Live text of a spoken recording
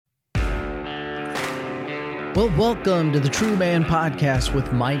Well, welcome to the True Man Podcast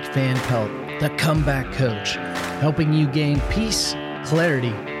with Mike Van Pelt, the comeback coach, helping you gain peace, clarity,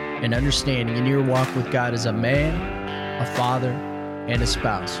 and understanding in your walk with God as a man, a father, and a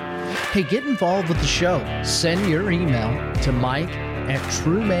spouse. Hey, get involved with the show. Send your email to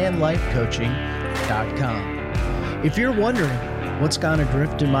mike@truemanlifecoaching.com. If you're wondering what's gone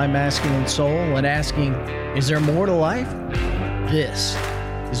adrift in my masculine soul and asking, is there more to life? This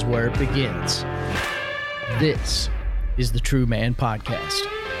is where it begins. This is the True Man Podcast.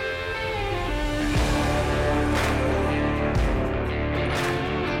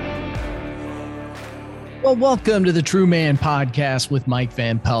 Well, welcome to the True Man Podcast with Mike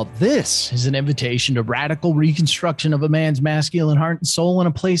Van Pelt. This is an invitation to radical reconstruction of a man's masculine heart and soul in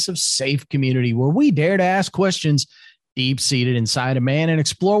a place of safe community where we dare to ask questions deep-seated inside a man and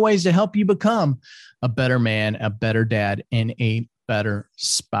explore ways to help you become a better man, a better dad, and a better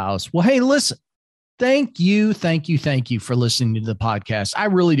spouse. Well, hey, listen. Thank you for listening to the podcast. I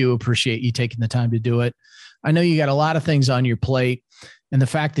really do appreciate you taking the time to do it. I know you got a lot of things on your plate, and the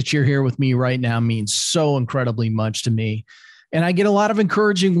fact that you're here with me right now means so incredibly much to me. And I get a lot of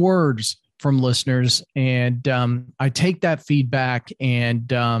encouraging words from listeners, and I take that feedback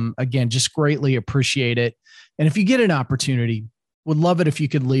and, again, just greatly appreciate it. And if you get an opportunity, would love it if you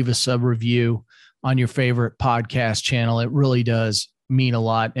could leave us a review on your favorite podcast channel. It really does mean a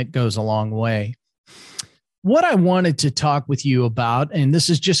lot. It goes a long way. What I wanted to talk with you about, and this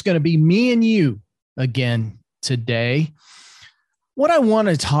is just going to be me and you again today, what I want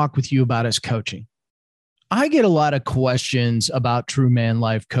to talk with you about is coaching. I get a lot of questions about True Man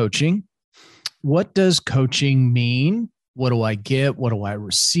Life coaching. What does coaching mean? What do I get? What do I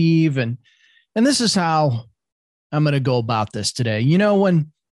receive? And this is how I'm going to go about this today. You know,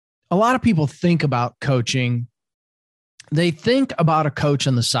 when a lot of people think about coaching, they think about a coach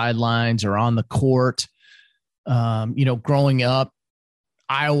on the sidelines or on the court. Growing up,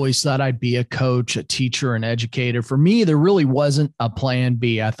 I always thought I'd be a coach, a teacher, an educator. For me, there really wasn't a plan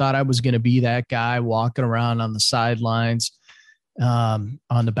B. I thought I was going to be that guy walking around on the sidelines, on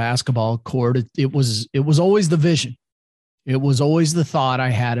the basketball court. It was always the vision. It was always the thought I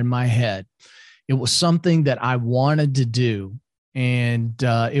had in my head. It was something that I wanted to do. And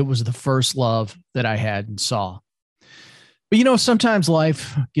it was the first love that I had and saw. But, sometimes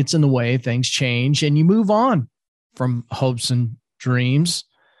life gets in the way, things change, and you move on from hopes and dreams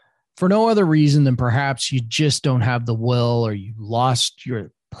for no other reason than perhaps you just don't have the will, or you lost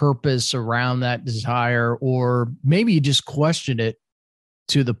your purpose around that desire, or maybe you just questioned it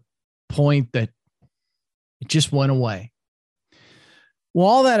to the point that it just went away. Well,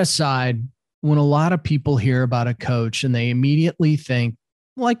 all that aside, when a lot of people hear about a coach and they immediately think,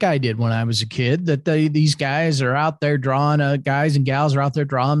 like I did when I was a kid, that these guys are out there guys and gals are out there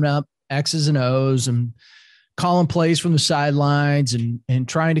drawing up X's and O's and calling plays from the sidelines and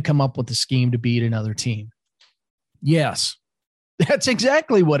trying to come up with a scheme to beat another team. Yes, that's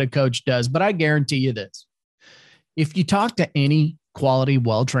exactly what a coach does. But I guarantee you this, if you talk to any quality,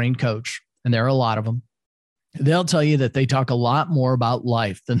 well-trained coach, and there are a lot of them, they'll tell you that they talk a lot more about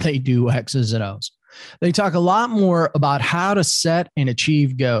life than they do X's and O's. They talk a lot more about how to set and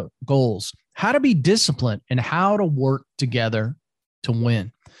achieve goals, how to be disciplined, and how to work together to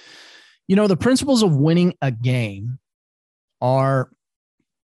win. The principles of winning a game are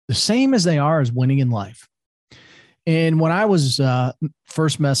the same as they are as winning in life. And when I was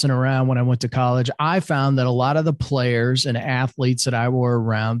first messing around when I went to college, I found that a lot of the players and athletes that I were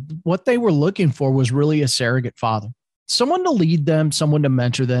around, what they were looking for was really a surrogate father. Someone to lead them, someone to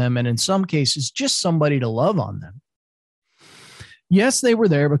mentor them, and in some cases, just somebody to love on them. Yes, they were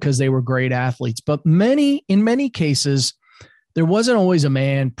there because they were great athletes, but in many cases, there wasn't always a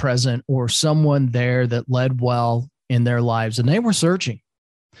man present or someone there that led well in their lives, and they were searching.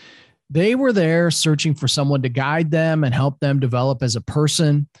 They were there searching for someone to guide them and help them develop as a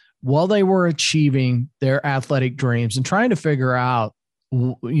person while they were achieving their athletic dreams and trying to figure out,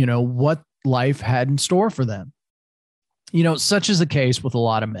 what life had in store for them. Such is the case with a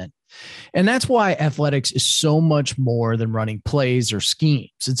lot of men. And that's why athletics is so much more than running plays or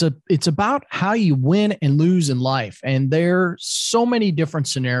schemes. It's about how you win and lose in life. And there are so many different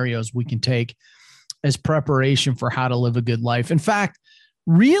scenarios we can take as preparation for how to live a good life. In fact,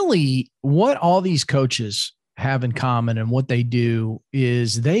 really what all these coaches have in common and what they do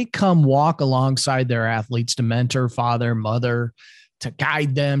is they come walk alongside their athletes to mentor, father, mother, to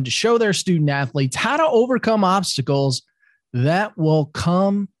guide them, to show their student athletes how to overcome obstacles that will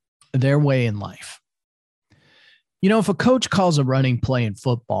come their way in life. If a coach calls a running play in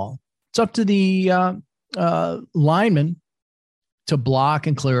football, it's up to the lineman to block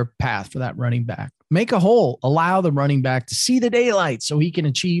and clear a path for that running back. Make a hole, allow the running back to see the daylight so he can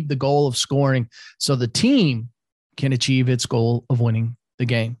achieve the goal of scoring, so the team can achieve its goal of winning the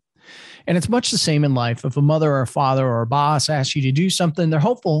game. And it's much the same in life. If a mother or a father or a boss asks you to do something, they're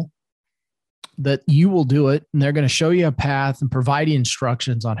hopeful that you will do it, and they're going to show you a path and provide you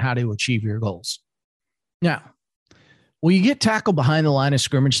instructions on how to achieve your goals. Now, will you get tackled behind the line of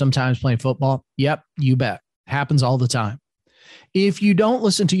scrimmage sometimes playing football? Yep, you bet. Happens all the time. If you don't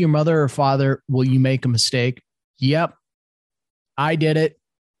listen to your mother or father, will you make a mistake? Yep, I did it.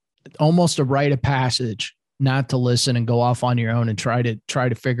 Almost a rite of passage not to listen and go off on your own and try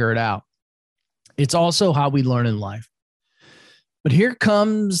to figure it out. It's also how we learn in life. But here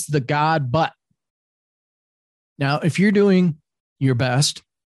comes the God but. Now, if you're doing your best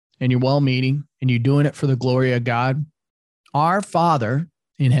and you're well-meaning and you're doing it for the glory of God, our Father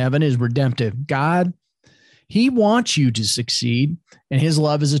in heaven is redemptive. God, he wants you to succeed, and his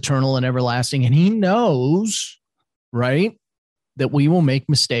love is eternal and everlasting. And he knows, right, that we will make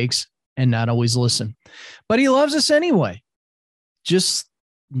mistakes and not always listen. But he loves us anyway. Just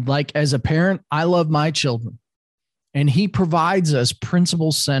like as a parent, I love my children. And he provides us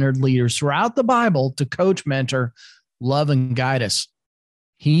principle-centered leaders throughout the Bible to coach, mentor, love, and guide us.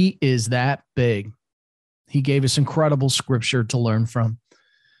 He is that big. He gave us incredible scripture to learn from.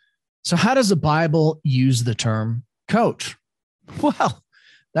 So how does the Bible use the term coach? Well,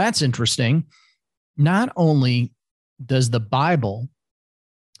 that's interesting. Not only does the Bible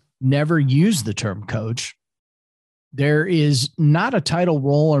never use the term coach, there is not a title,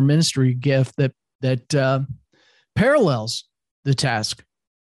 role, or ministry gift that parallels the task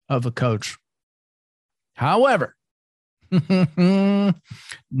of a coach. However,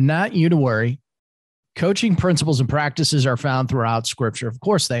 not you to worry. Coaching principles and practices are found throughout Scripture. Of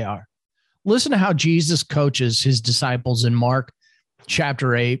course they are. Listen to how Jesus coaches his disciples in Mark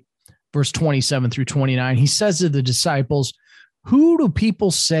chapter 8, verse 27 through 29. He says to the disciples, "Who do people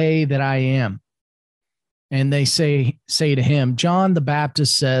say that I am?" And they say to him, "John the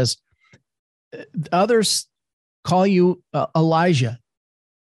Baptist says, others call you Elijah,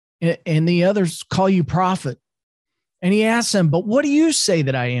 and the others call you prophet." And he asked them, "But what do you say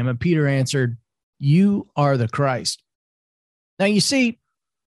that I am?" And Peter answered, "You are the Christ." Now, you see,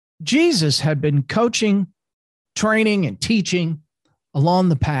 Jesus had been coaching, training, and teaching along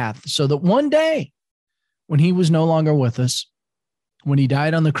the path so that one day when he was no longer with us, when he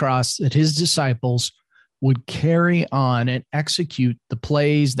died on the cross, that his disciples would carry on and execute the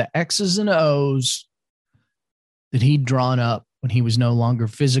plays, the X's and O's that he'd drawn up when he was no longer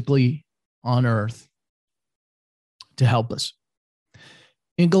physically on earth to help us.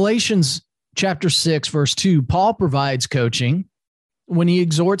 In Galatians chapter 6, verse 2, Paul provides coaching when he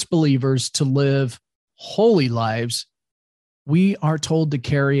exhorts believers to live holy lives. We are told to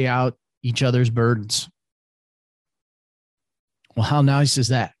carry out each other's burdens. Well, how nice is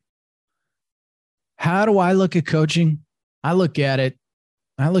that? How do I look at coaching? I look at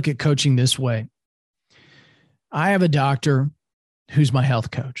coaching this way. I have a doctor who's my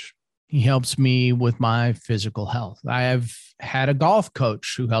health coach. He helps me with my physical health. I have had a golf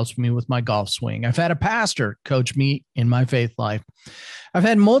coach who helps me with my golf swing. I've had a pastor coach me in my faith life. I've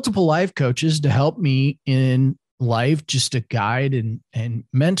had multiple life coaches to help me in life, just to guide and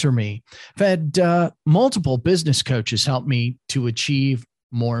mentor me. I've had multiple business coaches help me to achieve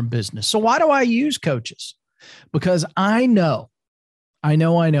more in business. So why do I use coaches? Because I know I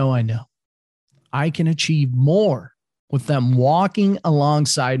can achieve more with them walking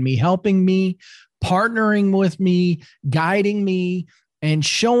alongside me, helping me, partnering with me, guiding me, and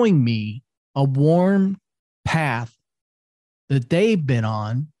showing me a warm path that they've been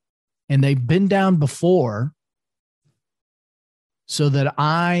on and they've been down before, so that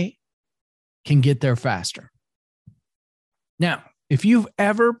I can get there faster. Now, if you've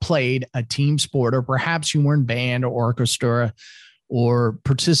ever played a team sport, or perhaps you were in band or orchestra, or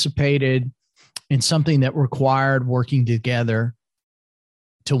participated in something that required working together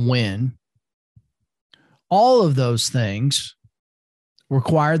to win, all of those things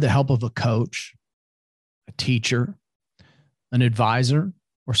required the help of a coach, a teacher, an advisor,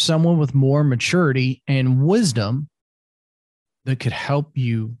 or someone with more maturity and wisdom that could help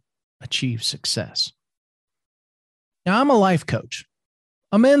you achieve success. Now, I'm a life coach,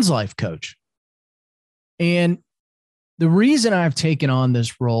 a men's life coach. And the reason I've taken on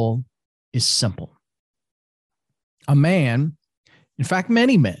this role is simple. A man, in fact,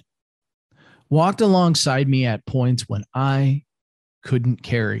 many men, walked alongside me at points when I couldn't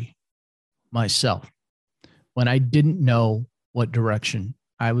carry myself, when I didn't know what direction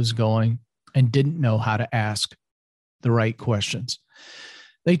I was going and didn't know how to ask the right questions.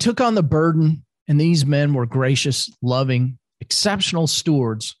 They took on the burden, and these men were gracious, loving, exceptional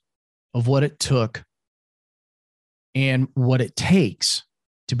stewards of what it took and what it takes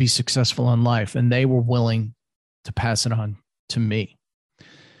to be successful in life. And they were willing to pass it on to me.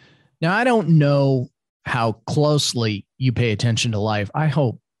 Now, I don't know how closely you pay attention to life. I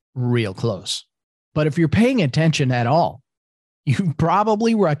hope real close. But if you're paying attention at all, you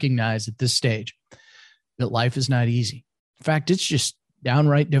probably recognize at this stage that life is not easy. In fact, it's just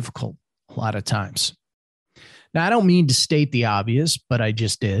downright difficult a lot of times. Now, I don't mean to state the obvious, but I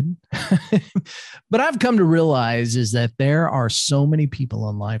just did. But I've come to realize is that there are so many people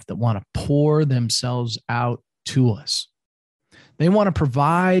in life that want to pour themselves out to us. They want to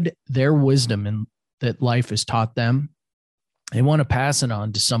provide their wisdom and that life has taught them. They want to pass it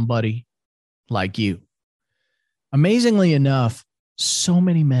on to somebody like you. Amazingly enough, so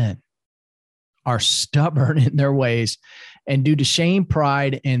many men are stubborn in their ways, and due to shame,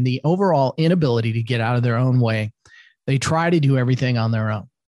 pride, and the overall inability to get out of their own way, they try to do everything on their own.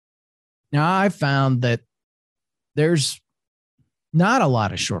 Now, I've found that there's not a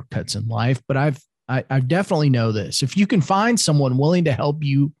lot of shortcuts in life, but I definitely know this. If you can find someone willing to help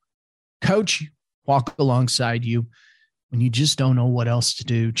you, coach you, walk alongside you, when you just don't know what else to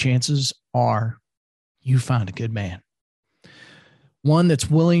do, chances are you found a good man. One that's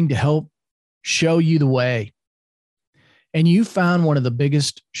willing to help show you the way. And you found one of the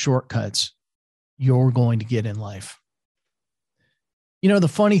biggest shortcuts you're going to get in life. You know, the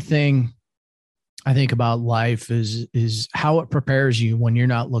funny thing I think about life is how it prepares you when you're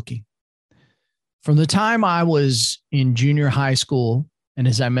not looking. From the time I was in junior high school, and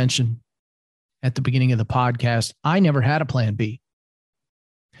as I mentioned at the beginning of the podcast, I never had a plan B.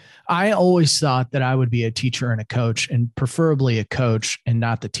 I always thought that I would be a teacher and a coach, and preferably a coach and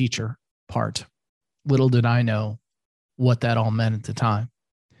not the teacher part. Little did I know what that all meant at the time.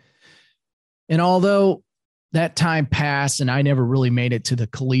 And although that time passed and I never really made it to the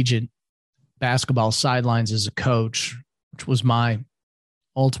collegiate basketball sidelines as a coach, which was my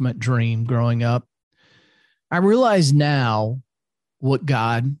ultimate dream growing up, I realize now what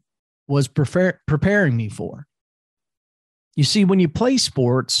God was preparing me for. You see, when you play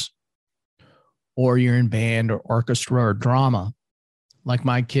sports or you're in band or orchestra or drama, like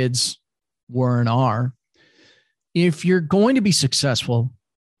my kids were and are, if you're going to be successful,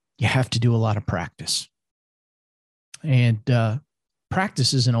 you have to do a lot of practice. And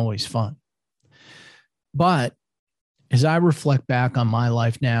practice isn't always fun. But as I reflect back on my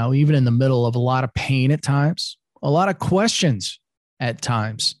life now, even in the middle of a lot of pain at times, a lot of questions at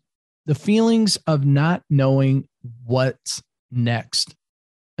times, the feelings of not knowing what's next.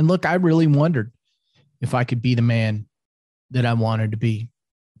 And look, I really wondered if I could be the man that I wanted to be.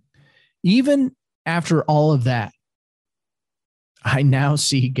 Even after all of that, I now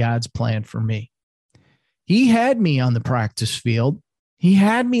see God's plan for me. He had me on the practice field. He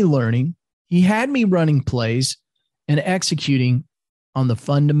had me learning. He had me running plays and executing on the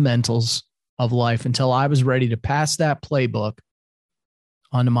fundamentals of life until I was ready to pass that playbook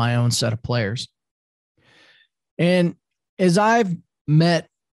onto my own set of players. And as I've met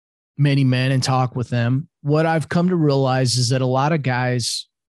many men and talked with them, what I've come to realize is that a lot of guys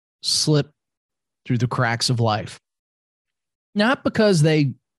slip through the cracks of life. Not because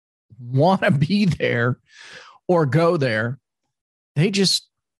they want to be there or go there. They just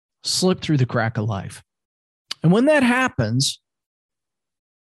slip through the crack of life. And when that happens,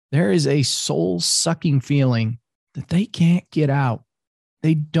 there is a soul-sucking feeling that they can't get out.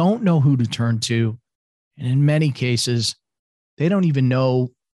 They don't know who to turn to. And in many cases, they don't even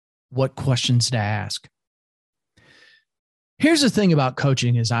know what questions to ask. Here's the thing about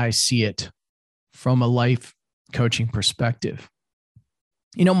coaching as I see it from a life coaching perspective.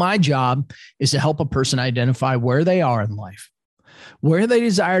 You know, my job is to help a person identify where they are in life, where they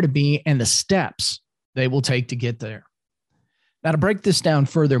desire to be, and the steps they will take to get there. Now, to break this down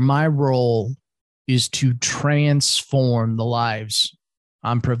further, my role is to transform the lives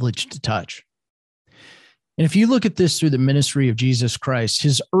I'm privileged to touch. And if you look at this through the ministry of Jesus Christ,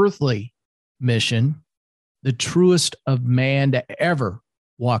 his earthly mission, the truest of man to ever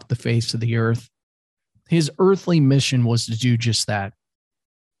walk the face of the earth, his earthly mission was to do just that.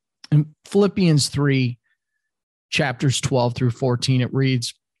 In Philippians 3, chapters 12 through 14, it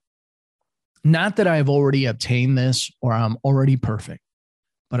reads, "Not that I have already obtained this or I'm already perfect,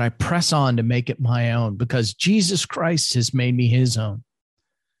 but I press on to make it my own because Jesus Christ has made me his own.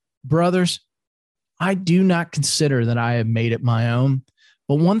 Brothers, I do not consider that I have made it my own,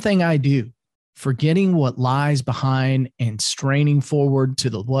 but one thing I do, forgetting what lies behind and straining forward to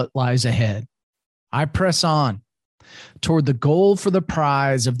what lies ahead, I press on toward the goal for the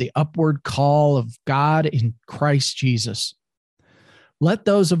prize of the upward call of God in Christ Jesus. Let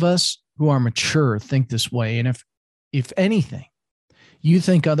those of us who are mature think this way. And if anything, you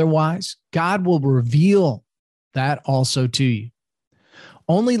think otherwise, God will reveal that also to you.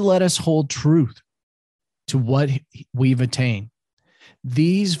 Only let us hold truth to what we've attained.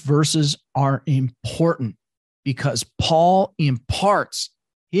 These verses are important because Paul imparts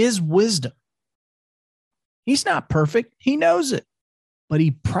his wisdom. He's not perfect. He knows it, but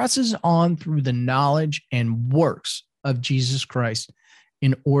he presses on through the knowledge and works of Jesus Christ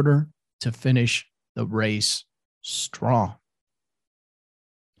in order to finish the race strong.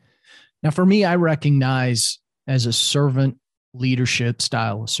 Now, for me, I recognize as a servant leadership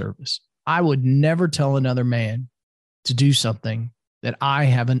style of service, I would never tell another man to do something that I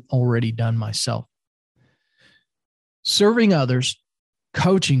haven't already done myself. Serving others,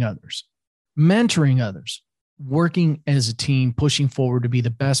 coaching others, mentoring others, working as a team, pushing forward to be the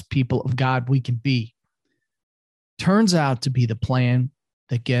best people of God we can be, turns out to be the plan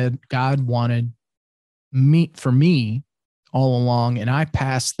that God wanted for me all along, and I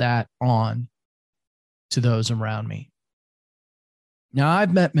pass that on to those around me. Now,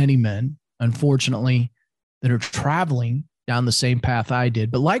 I've met many men, unfortunately, that are traveling down the same path I did.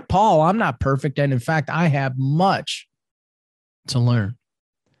 But like Paul, I'm not perfect. And in fact, I have much to learn.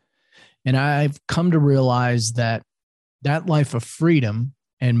 And I've come to realize that that life of freedom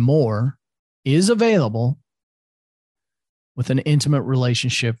and more is available with an intimate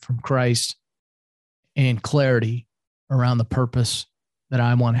relationship from Christ and clarity around the purpose that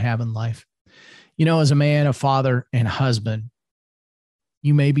I want to have in life. You know, as a man, a father, and husband,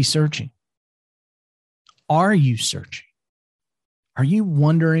 you may be searching. Are you searching? Are you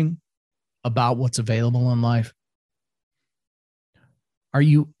wondering about what's available in life? Are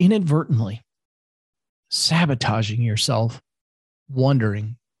you inadvertently sabotaging yourself,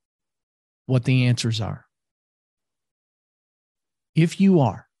 wondering what the answers are? If you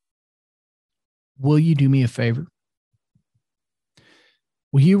are, will you do me a favor?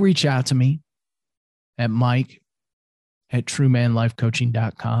 Will you reach out to me at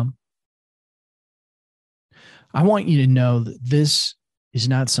mike@truemanlifecoaching.com? I want you to know that this is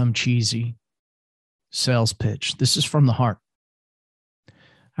not some cheesy sales pitch. This is from the heart.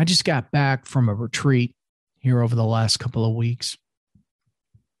 I just got back from a retreat here over the last couple of weeks.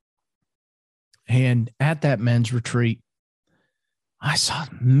 And at that men's retreat, I saw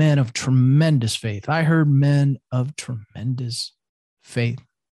men of tremendous faith. I heard men of tremendous faith.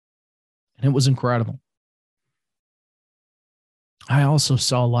 And it was incredible. I also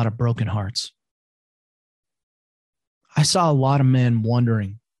saw a lot of broken hearts. I saw a lot of men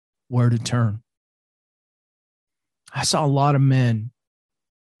wondering where to turn. I saw a lot of men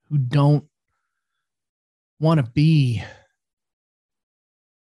who don't want to be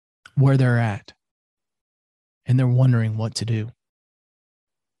where they're at, and they're wondering what to do.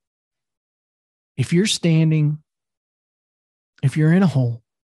 If you're in a hole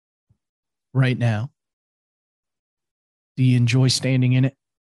right now, do you enjoy standing in it,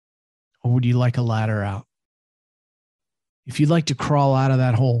 or would you like a ladder out? If you'd like to crawl out of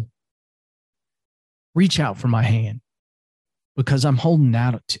that hole, reach out for my hand, because I'm holding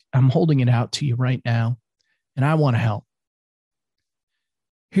it out to you right now, and I want to help.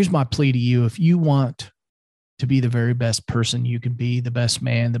 Here's my plea to you. If you want to be the very best person you can be, the best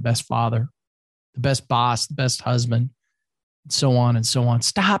man, the best father, the best boss, the best husband, and so on and so on,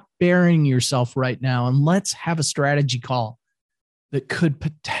 stop burying yourself right now, and let's have a strategy call that could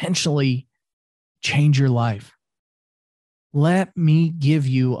potentially change your life. Let me give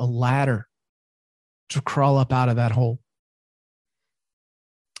you a ladder to crawl up out of that hole.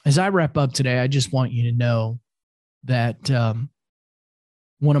 As I wrap up today, I just want you to know that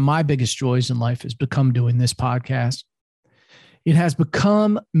one of my biggest joys in life has become doing this podcast. It has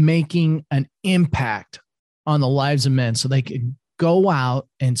become making an impact on the lives of men so they can go out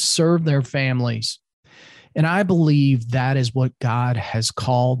and serve their families. And I believe that is what God has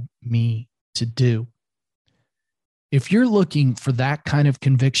called me to do. If you're looking for that kind of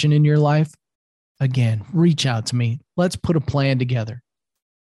conviction in your life, again, reach out to me. Let's put a plan together.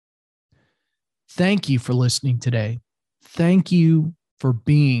 Thank you for listening today. Thank you for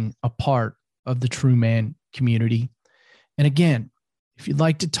being a part of the True Man community. And again, if you'd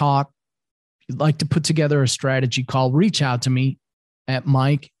like to talk, if you'd like to put together a strategy call, reach out to me at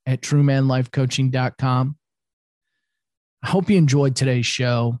mike@truemanlifecoaching.com. I hope you enjoyed today's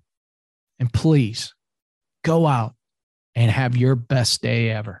show. And please go out and have your best day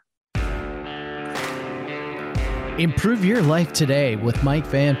ever. Improve your life today with Mike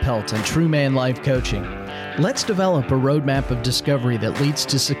Van Pelt and True Man Life Coaching. Let's develop a roadmap of discovery that leads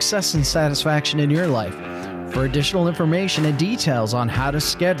to success and satisfaction in your life. For additional information and details on how to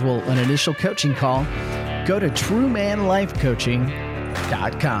schedule an initial coaching call, go to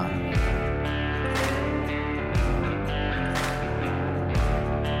truemanlifecoaching.com.